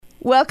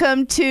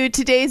Welcome to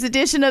today's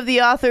edition of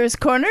the Author's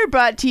Corner,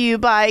 brought to you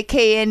by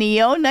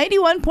KNEO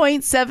 91.7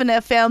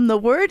 FM The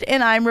Word,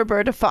 and I'm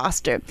Roberta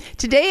Foster.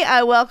 Today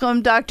I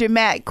welcome Dr.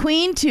 Matt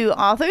Queen to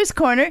Author's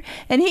Corner,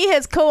 and he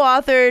has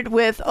co-authored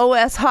with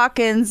O.S.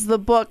 Hawkins the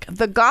book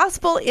The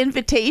Gospel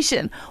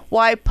Invitation,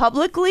 Why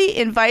Publicly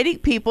Inviting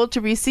People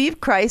to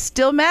Receive Christ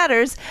Still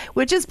Matters,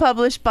 which is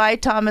published by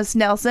Thomas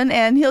Nelson,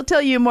 and he'll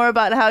tell you more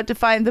about how to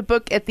find the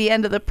book at the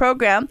end of the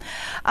program.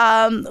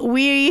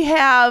 We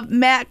have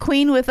Matt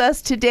Queen with us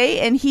today,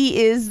 and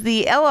he is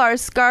the L.R.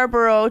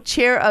 Scarborough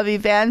Chair of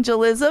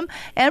Evangelism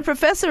and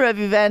Professor of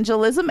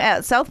Evangelism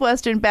at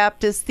Southwestern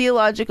Baptist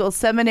Theological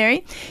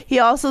Seminary. He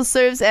also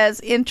serves as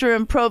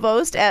Interim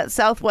Provost at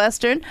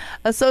Southwestern,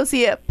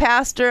 Associate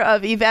Pastor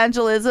of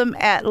Evangelism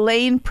at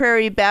Lane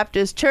Prairie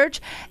Baptist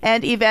Church,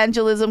 and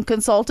Evangelism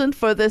Consultant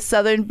for the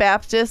Southern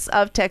Baptists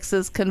of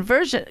Texas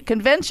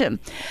Convention.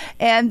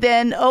 And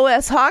then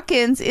O.S.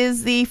 Hawkins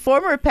is the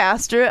former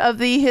pastor of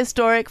the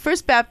historic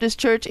First Baptist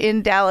Church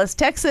in Dallas,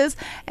 Texas,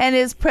 and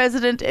is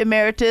President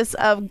Emeritus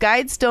of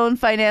Guidestone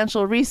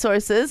Financial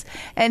Resources,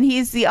 and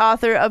he's the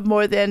author of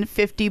more than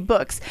 50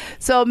 books.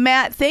 So,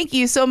 Matt, thank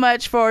you so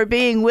much for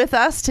being with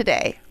us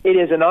today. It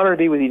is an honor to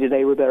be with you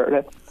today,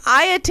 Roberta.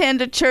 I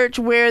attend a church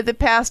where the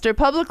pastor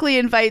publicly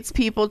invites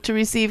people to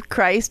receive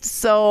Christ,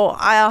 so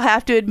I'll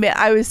have to admit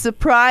I was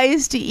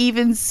surprised to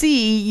even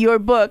see your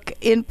book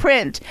in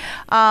print.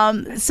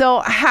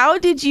 So how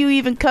did you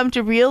even come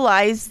to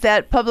realize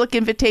that public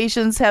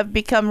invitations have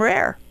become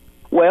rare?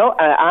 Well,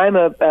 I'm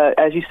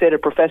as you said, a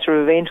professor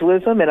of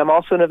evangelism, and I'm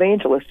also an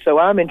evangelist. So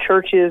I'm in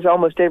churches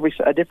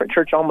a different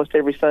church almost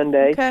every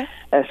Sunday. Okay.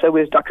 So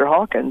is Dr.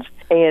 Hawkins.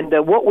 And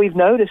what we've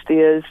noticed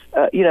is,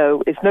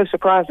 it's no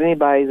surprise to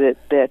anybody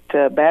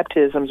that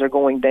baptisms are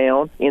going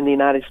down in the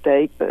United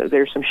States.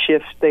 There's some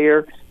shifts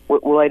there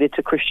related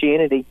to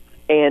Christianity.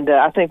 And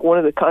I think one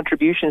of the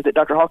contributions that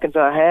Dr. Hawkins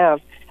and I have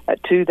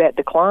to that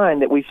decline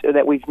that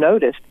we've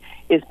noticed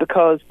is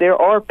because there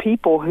are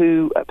people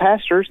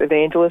pastors,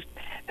 evangelists,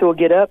 who will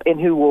get up and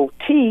who will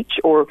teach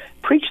or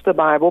preach the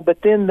Bible,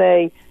 but then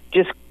they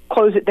just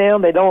close it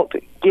down. They don't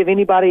give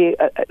anybody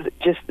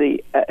just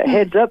the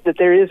heads up that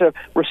there is a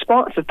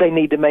response that they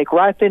need to make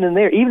right then and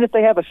there, even if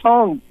they have a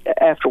song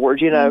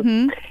afterwards,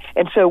 Mm-hmm.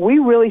 And so we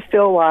really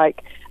feel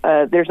like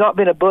there's not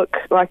been a book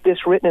like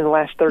this written in the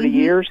last 30 mm-hmm.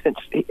 years since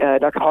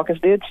Dr.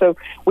 Hawkins did. So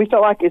we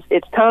felt like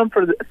it's time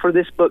for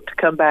this book to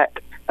come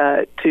back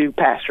to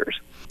pastors.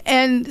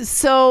 And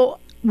so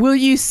will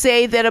you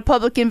say that a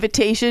public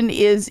invitation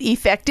is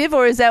effective,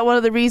 or is that one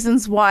of the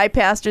reasons why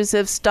pastors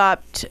have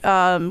stopped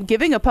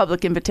giving a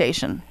public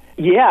invitation?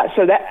 Yeah,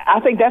 so I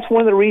think that's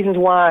one of the reasons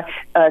why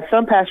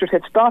some pastors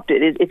had stopped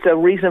it. It's a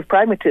reason of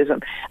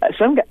pragmatism.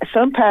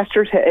 Some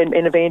pastors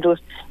and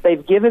evangelists,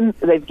 they've given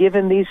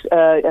these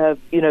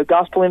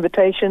gospel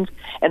invitations,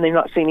 and they've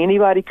not seen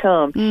anybody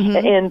come.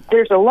 Mm-hmm. And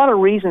there's a lot of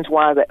reasons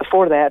why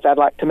for that. I'd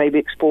like to maybe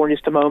explore in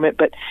just a moment.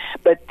 But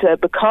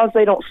because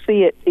they don't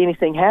see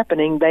anything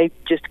happening, they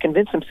just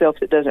convince themselves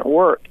it doesn't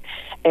work.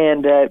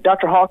 And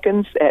Dr.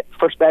 Hawkins at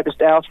First Baptist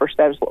Dallas, First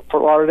Baptist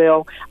Fort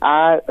Lauderdale,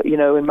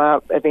 in my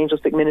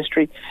evangelistic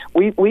ministry,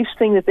 we've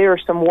seen that there are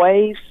some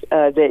ways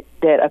that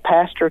a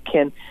pastor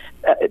can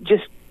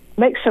just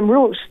make some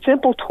real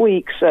simple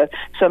tweaks,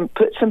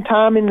 put some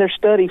time in their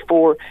study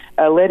for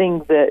letting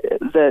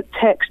the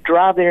text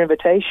drive their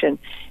invitation,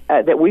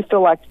 that we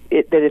feel like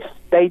that if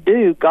they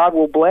do, God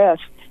will bless.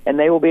 And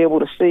they will be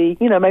able to see,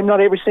 maybe not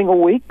every single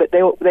week, but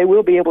they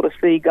will be able to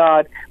see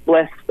God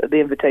bless the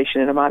invitation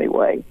in a mighty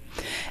way.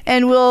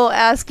 And we'll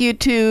ask you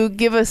to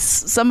give us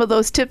some of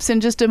those tips in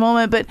just a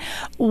moment. But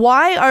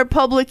why are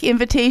public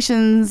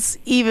invitations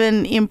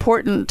even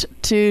important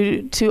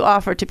to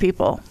offer to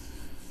people?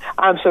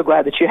 I'm so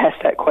glad that you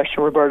asked that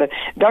question, Roberta.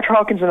 Dr.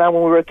 Hawkins and I,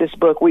 when we wrote this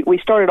book, we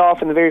started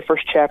off in the very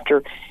first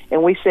chapter,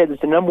 and we said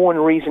that the number one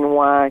reason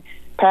why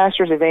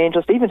pastors,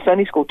 evangelists, even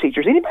Sunday school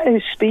teachers, anybody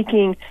who's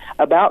speaking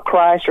about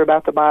Christ or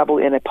about the Bible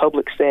in a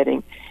public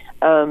setting,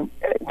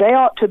 they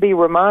ought to be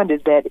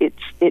reminded that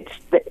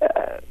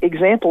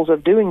examples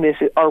of doing this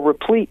are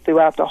replete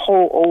throughout the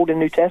whole Old and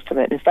New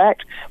Testament. In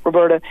fact,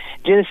 Roberta,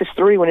 Genesis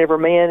 3, whenever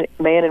man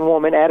and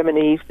woman, Adam and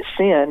Eve,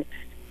 sin,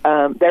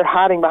 they're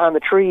hiding behind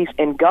the trees,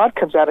 and God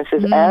comes out and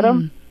says,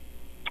 Adam,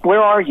 where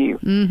are you?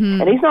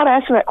 Mm-hmm. And he's not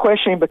asking that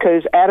question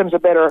because Adam's a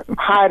better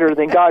hider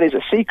than God is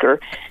a seeker.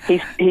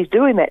 He's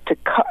doing that to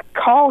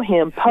call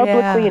him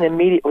publicly and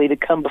immediately to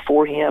come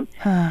before him.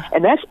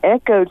 And that's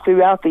echoed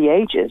throughout the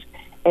ages.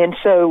 And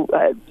so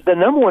the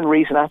number one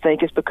reason, I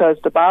think, is because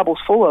the Bible's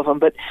full of them.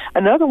 But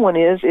another one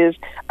is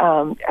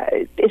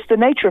it's the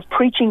nature of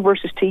preaching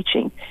versus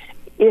teaching.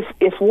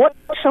 If what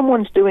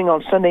someone's doing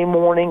on Sunday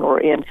morning or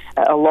in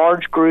a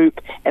large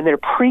group and they're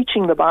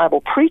preaching the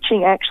Bible,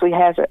 preaching actually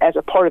has as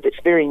a part of its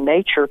very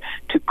nature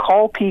to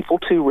call people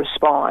to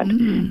respond.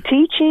 Mm-hmm.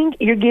 Teaching,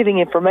 you're giving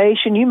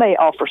information, you may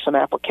offer some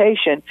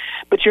application,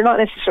 but you're not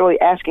necessarily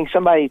asking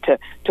somebody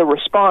to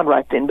respond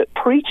right then. But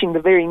preaching,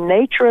 the very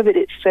nature of it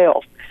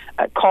itself,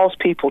 calls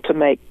people to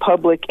make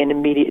public and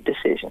immediate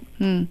decisions.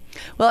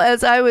 Well,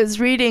 as I was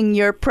reading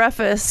your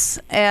preface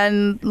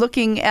and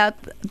looking at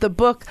the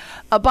book,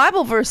 a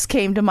Bible verse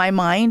came to my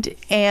mind,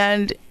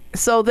 and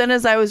so then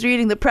as I was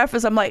reading the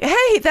preface, I'm like,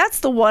 hey,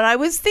 that's the one I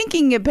was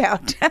thinking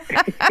about,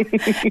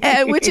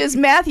 which is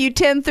Matthew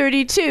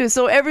 10:32.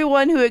 So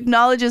everyone who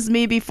acknowledges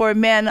me before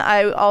men,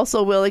 I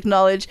also will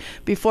acknowledge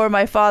before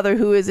my Father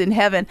who is in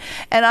heaven.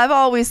 And I've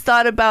always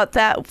thought about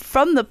that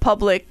from the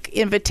public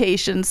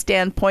invitation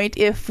standpoint.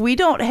 If we're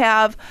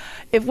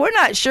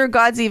not sure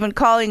God's even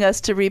calling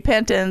us to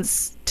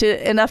repentance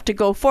enough to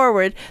go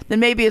forward, then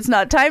maybe it's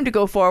not time to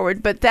go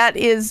forward. But that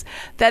is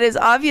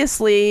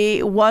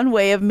obviously one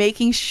way of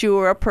making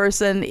sure a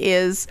person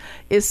is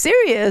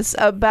serious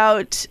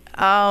about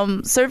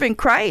serving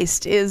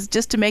Christ, is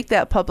just to make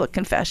that public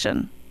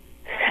confession.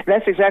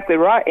 That's exactly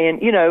right.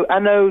 And, I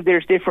know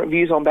there's different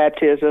views on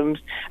baptism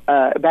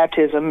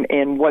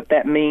and what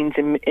that means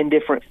in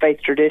different faith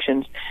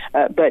traditions.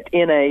 But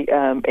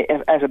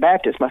as a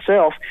Baptist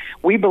myself,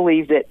 we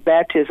believe that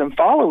baptism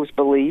follows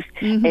belief.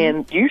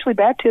 And usually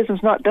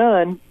baptism's not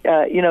done,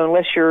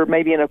 unless you're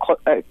maybe in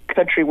a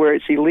country where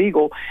it's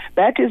illegal.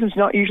 Baptism's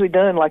not usually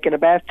done like in a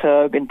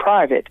bathtub in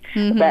private.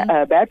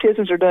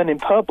 Baptisms are done in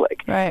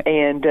public. Right.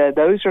 And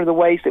those are the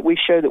ways that we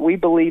show that we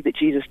believe that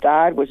Jesus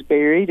died, was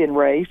buried, and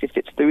raised, if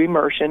it's through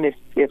immersion,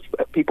 if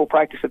people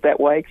practice it that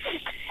way.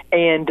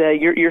 And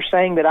you're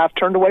saying that I've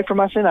turned away from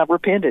my sin, I've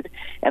repented,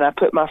 and I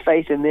put my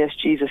faith in this.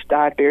 Jesus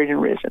died, buried,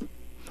 and risen.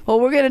 Well,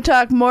 we're going to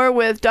talk more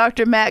with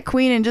Dr. Matt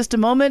Queen in just a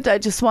moment. I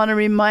just want to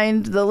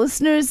remind the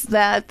listeners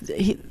that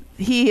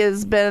he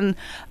has been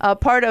a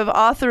part of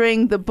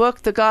authoring the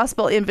book, The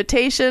Gospel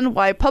Invitation,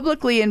 Why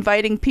Publicly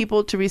Inviting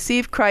People to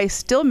Receive Christ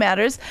Still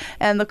Matters,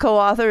 and the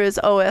co-author is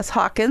O.S.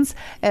 Hawkins,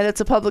 and it's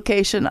a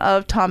publication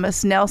of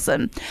Thomas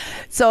Nelson.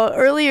 So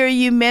earlier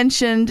you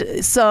mentioned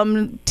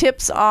some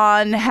tips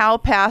on how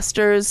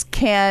pastors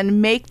can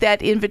make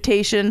that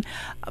invitation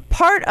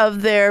part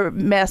of their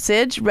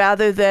message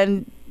rather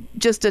than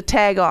just a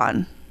tag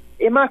on.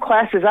 In my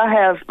classes, I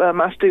have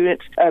my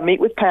students meet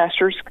with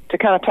pastors to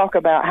kind of talk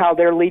about how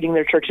they're leading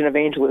their church in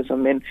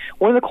evangelism. And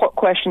one of the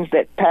questions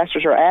that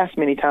pastors are asked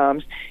many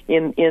times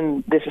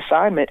in this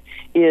assignment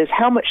is,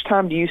 how much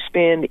time do you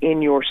spend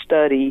in your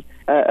study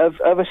of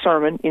a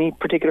sermon, any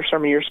particular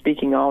sermon you're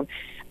speaking on?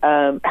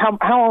 How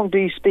long do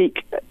you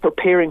speak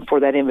preparing for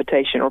that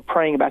invitation or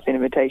praying about the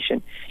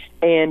invitation?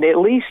 And at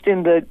least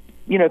in the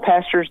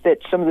pastors that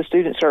some of the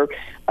students are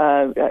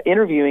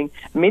interviewing,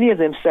 many of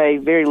them say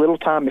very little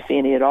time, if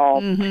any at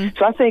all.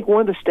 So I think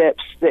one of the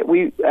steps that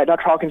we,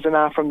 Dr. Hawkins and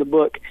I from the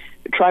book,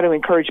 try to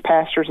encourage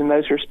pastors and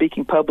those who are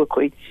speaking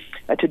publicly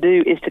to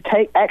do is to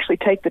take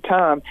the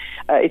time.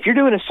 If you're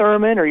doing a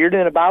sermon or you're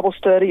doing a Bible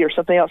study or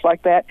something else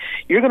like that,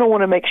 you're going to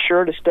want to make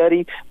sure to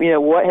study,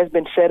 what has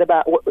been said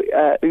about,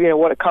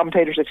 what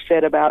commentators have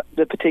said about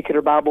the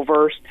particular Bible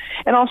verse,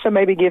 and also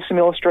maybe give some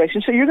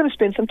illustrations. So you're going to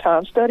spend some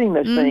time studying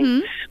those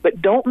things.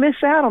 But don't miss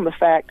out on the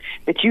fact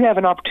that you have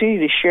an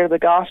opportunity to share the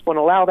gospel and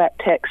allow that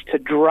text to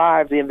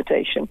drive the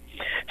invitation.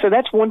 So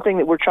that's one thing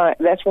that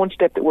that's one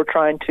step that we're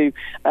trying to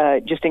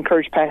just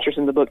encourage pastors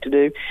in the book to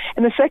do.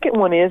 And the second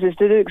one is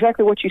to do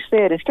exactly what you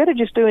said. Instead of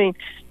just doing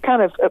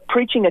kind of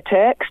preaching a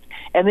text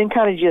and then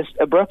kind of just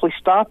abruptly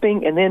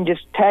stopping and then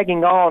just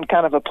tagging on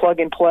kind of a plug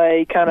and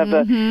play, kind of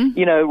a,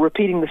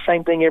 repeating the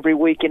same thing every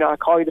week. I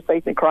call you to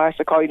faith in Christ,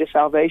 I call you to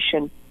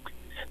salvation.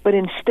 But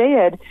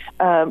instead,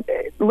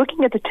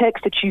 looking at the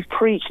text that you've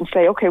preached and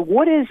say, okay,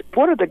 what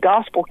are the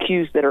gospel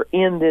cues that are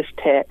in this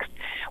text?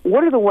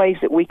 What are the ways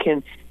that we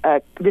can,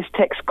 this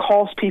text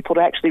calls people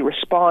to actually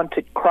respond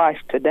to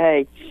Christ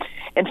today?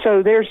 And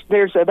so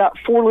there's about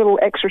 4 little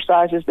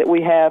exercises that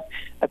we have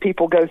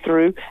people go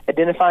through,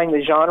 identifying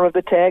the genre of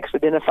the text,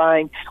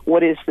 identifying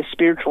what is the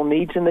spiritual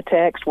needs in the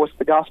text, what's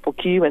the gospel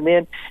cue, and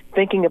then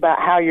thinking about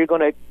how you're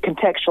going to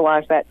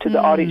contextualize that to the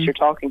audience you're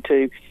talking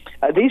to.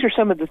 These are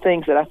some of the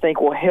things that I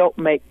think will help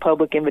make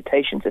public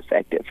invitations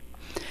effective.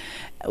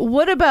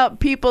 What about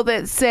people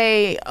that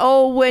say,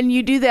 when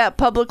you do that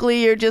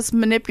publicly, you're just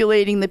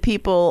manipulating the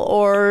people,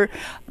 or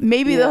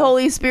maybe the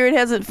Holy Spirit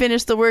hasn't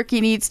finished the work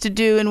he needs to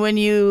do, and when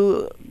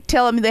you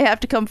tell them they have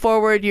to come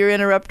forward, you're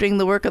interrupting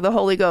the work of the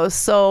Holy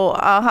Ghost. So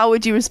how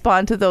would you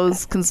respond to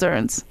those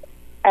concerns?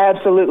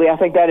 Absolutely. I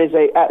think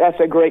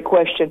that's a great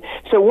question.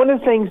 So one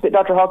of the things that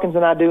Dr. Hawkins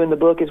and I do in the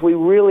book is we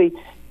really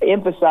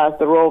emphasize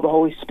the role of the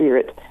Holy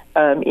Spirit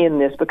in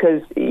this,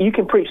 because you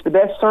can preach the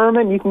best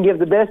sermon, you can give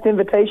the best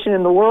invitation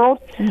in the world,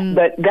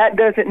 but that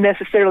doesn't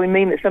necessarily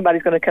mean that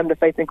somebody's going to come to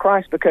faith in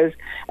Christ, because,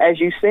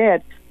 as you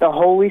said, the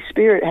Holy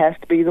Spirit has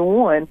to be the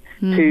one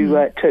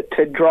to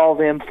draw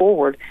them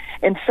forward.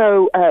 And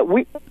so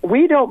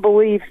we don't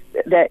believe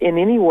that in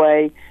any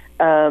way,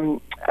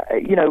 giving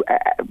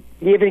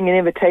an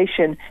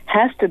invitation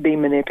has to be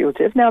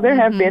manipulative. Now, there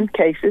have been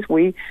cases,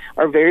 we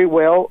are very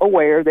well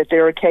aware that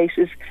there are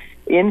cases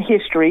in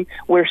history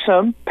where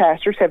some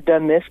pastors have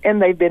done this,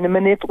 and they've been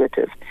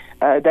manipulative.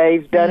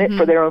 They've done it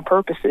for their own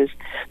purposes.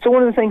 So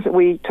one of the things that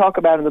we talk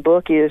about in the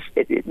book is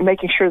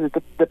making sure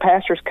that the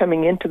pastor's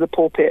coming into the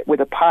pulpit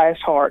with a pious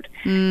heart.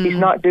 He's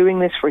not doing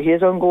this for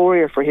his own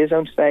glory or for his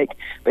own sake,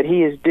 but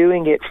he is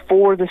doing it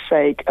for the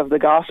sake of the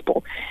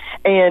gospel.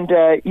 And,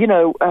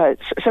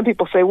 some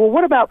people say, well,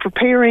 what about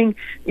preparing,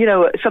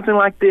 something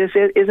like this?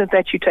 Isn't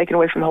that you taking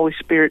away from the Holy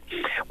Spirit?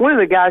 One of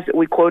the guys that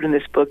we quote in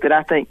this book that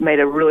I think made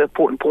a really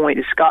important point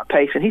is Scott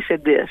Pace, and he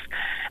said this: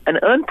 an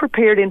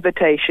unprepared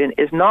invitation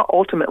is not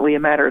ultimately a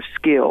matter of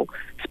skill,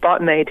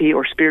 spontaneity,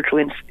 or spiritual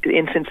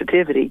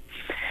insensitivity.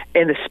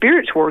 And the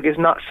Spirit's work is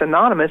not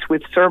synonymous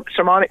with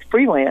sermonic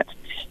freelance.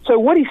 So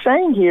what he's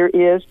saying here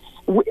is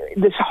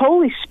this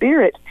Holy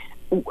Spirit,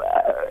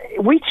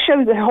 we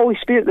show the Holy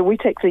Spirit that we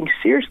take things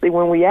seriously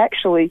when we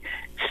actually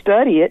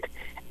study it,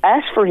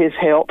 ask for his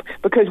help,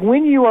 because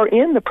when you are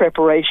in the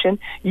preparation,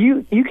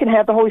 you can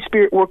have the Holy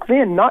Spirit work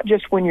then, not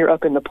just when you're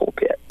up in the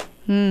pulpit.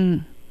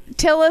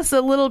 Tell us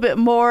a little bit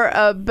more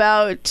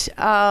about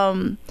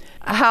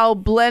how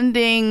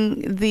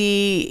blending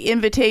the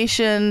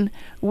invitation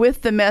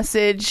with the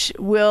message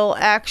will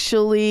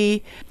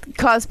actually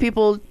cause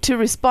people to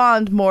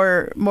respond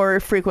more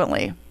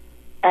frequently.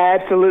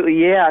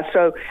 Absolutely, yeah.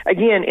 So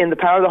again, in the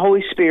power of the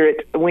Holy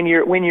Spirit, when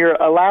you're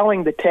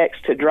allowing the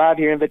text to drive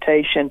your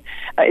invitation,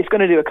 it's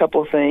going to do a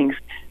couple of things.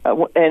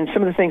 And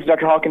some of the things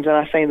Dr. Hawkins and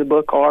I say in the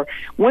book are,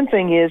 one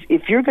thing is,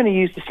 if you're going to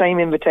use the same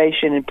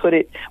invitation and put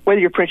it, whether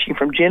you're preaching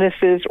from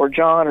Genesis or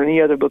John or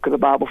any other book of the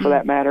Bible for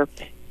that matter,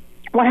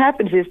 what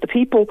happens is the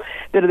people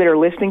that are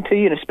listening to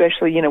you, and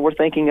especially, we're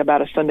thinking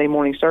about a Sunday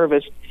morning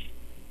service,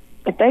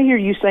 if they hear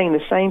you saying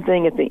the same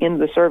thing at the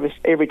end of the service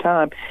every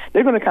time,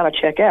 they're going to kind of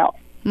check out.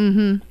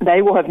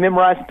 They will have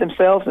memorized it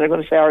themselves, and they're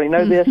going to say, I already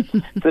know this,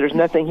 so there's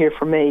nothing here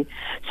for me.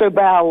 So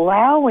by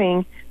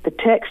allowing the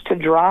text to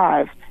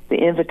drive the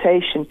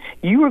invitation,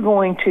 you are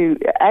going to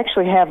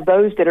actually have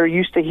those that are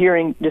used to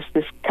hearing just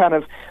this kind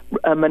of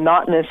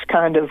monotonous,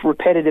 kind of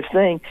repetitive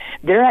thing.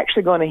 They're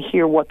actually going to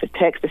hear what the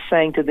text is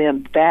saying to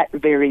them that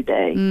very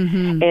day.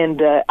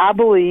 And I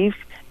believe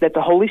that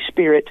the Holy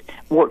Spirit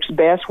works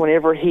best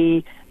whenever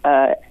he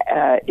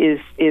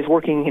is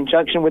working in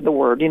conjunction with the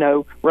Word.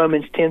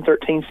 Romans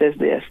 10:13 says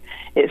this.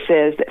 It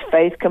says that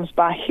faith comes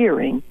by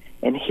hearing,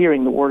 and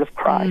hearing the Word of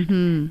Christ.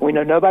 We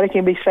know nobody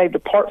can be saved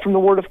apart from the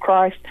Word of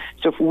Christ.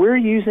 So if we're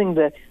using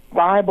the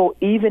Bible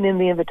even in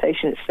the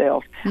invitation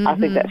itself, I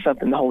think that's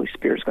something the Holy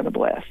Spirit is going to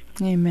bless.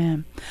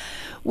 Amen.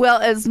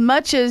 Well, as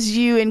much as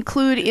you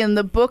include in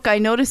the book, I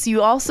notice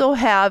you also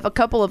have a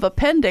couple of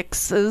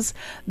appendixes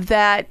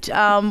that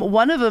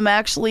one of them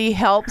actually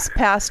helps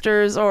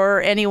pastors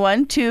or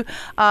anyone to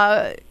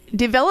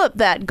develop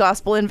that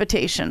gospel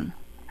invitation.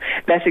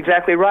 That's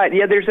exactly right.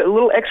 Yeah, there's a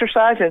little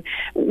exercise, and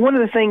one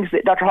of the things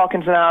that Dr.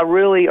 Hawkins and I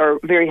really are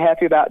very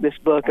happy about this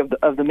book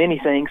of the many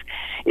things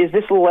is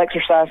this little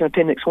exercise in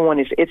Appendix 1.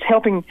 It's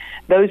helping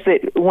those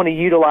that want to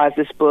utilize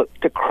this book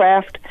to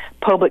craft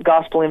public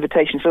gospel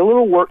invitations. So a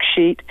little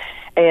worksheet.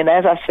 And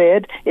as I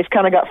said, it's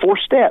kind of got 4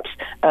 steps.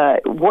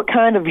 What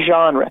kind of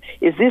genre?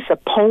 Is this a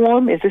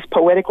poem? Is this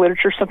poetic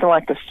literature, something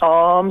like the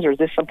Psalms? Or is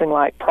this something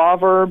like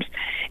Proverbs?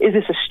 Is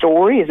this a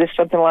story? Is this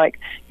something like,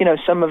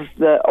 some of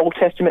the Old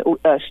Testament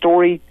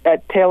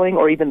storytelling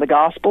or even the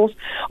Gospels?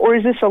 Or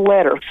is this a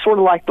letter, sort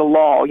of like the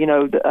law,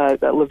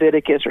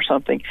 Leviticus or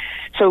something?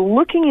 So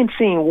looking and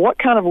seeing what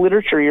kind of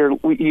literature you're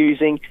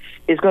using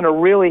is going to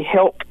really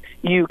help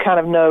you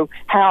kind of know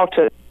how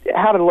to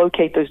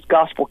locate those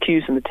gospel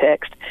cues in the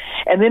text,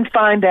 and then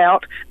find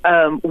out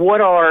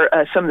what are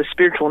some of the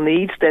spiritual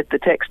needs that the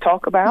text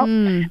talk about.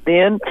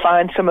 Then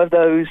find some of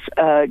those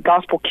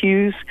gospel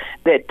cues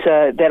that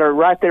are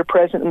right there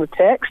present in the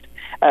text.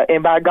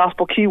 And by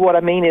gospel cue, what I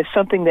mean is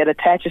something that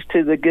attaches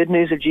to the good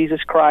news of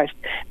Jesus Christ.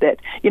 That,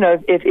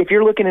 if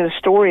you're looking at a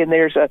story and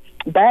there's a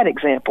bad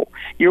example,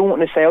 you're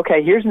wanting to say,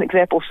 okay, here's an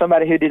example of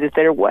somebody who did it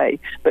their way.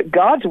 But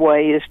God's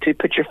way is to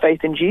put your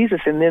faith in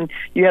Jesus, and then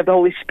you have the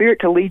Holy Spirit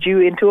to lead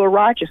you into a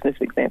righteousness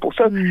example.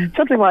 So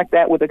something like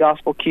that with a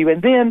gospel cue.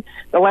 And then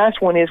the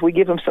last one is we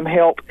give them some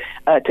help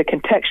to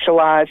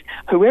contextualize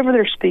whoever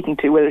they're speaking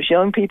to, whether it's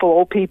young people,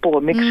 old people,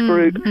 a mixed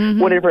group,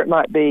 whatever it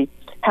might be,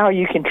 how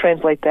you can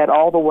translate that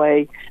all the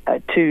way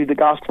to the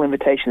gospel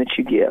invitation that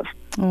you give.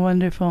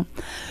 Wonderful.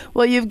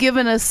 Well, you've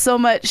given us so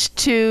much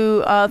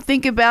to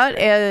think about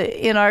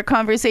in our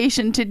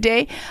conversation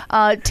today.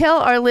 Tell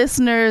our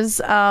listeners,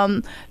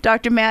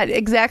 Dr. Matt,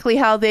 exactly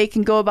how they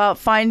can go about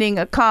finding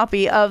a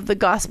copy of the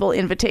gospel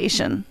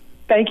invitation.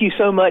 Thank you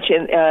so much.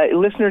 And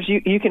listeners,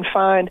 you can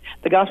find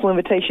the Gospel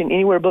Invitation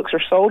anywhere books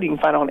are sold. You can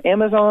find it on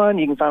Amazon.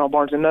 You can find it on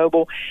Barnes &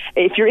 Noble.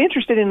 If you're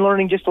interested in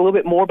learning just a little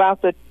bit more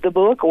about the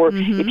book, or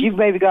if you've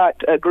maybe got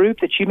a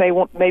group that you may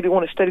want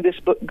to study this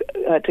book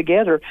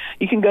together,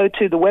 you can go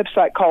to the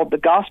website called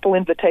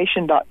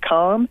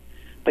thegospelinvitation.com.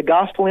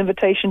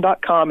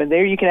 thegospelinvitation.com, and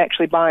there you can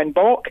actually buy in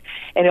bulk,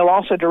 and it'll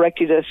also direct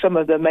you to some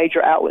of the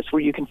major outlets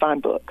where you can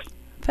find books.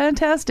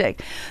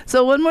 Fantastic.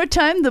 So one more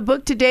time, the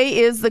book today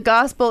is The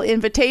Gospel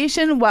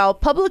Invitation, While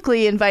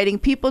Publicly Inviting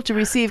People to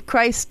Receive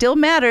Christ Still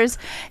Matters.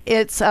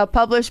 It's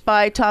published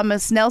by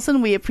Thomas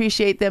Nelson. We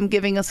appreciate them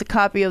giving us a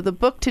copy of the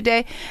book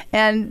today.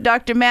 And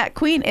Dr. Matt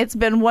Queen, it's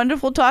been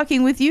wonderful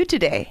talking with you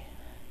today.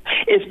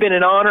 It's been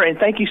an honor, and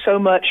thank you so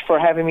much for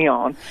having me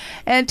on.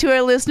 And to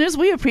our listeners,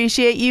 we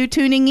appreciate you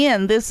tuning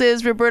in. This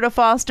is Roberta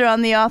Foster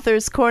on the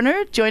Author's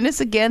Corner. Join us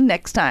again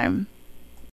next time.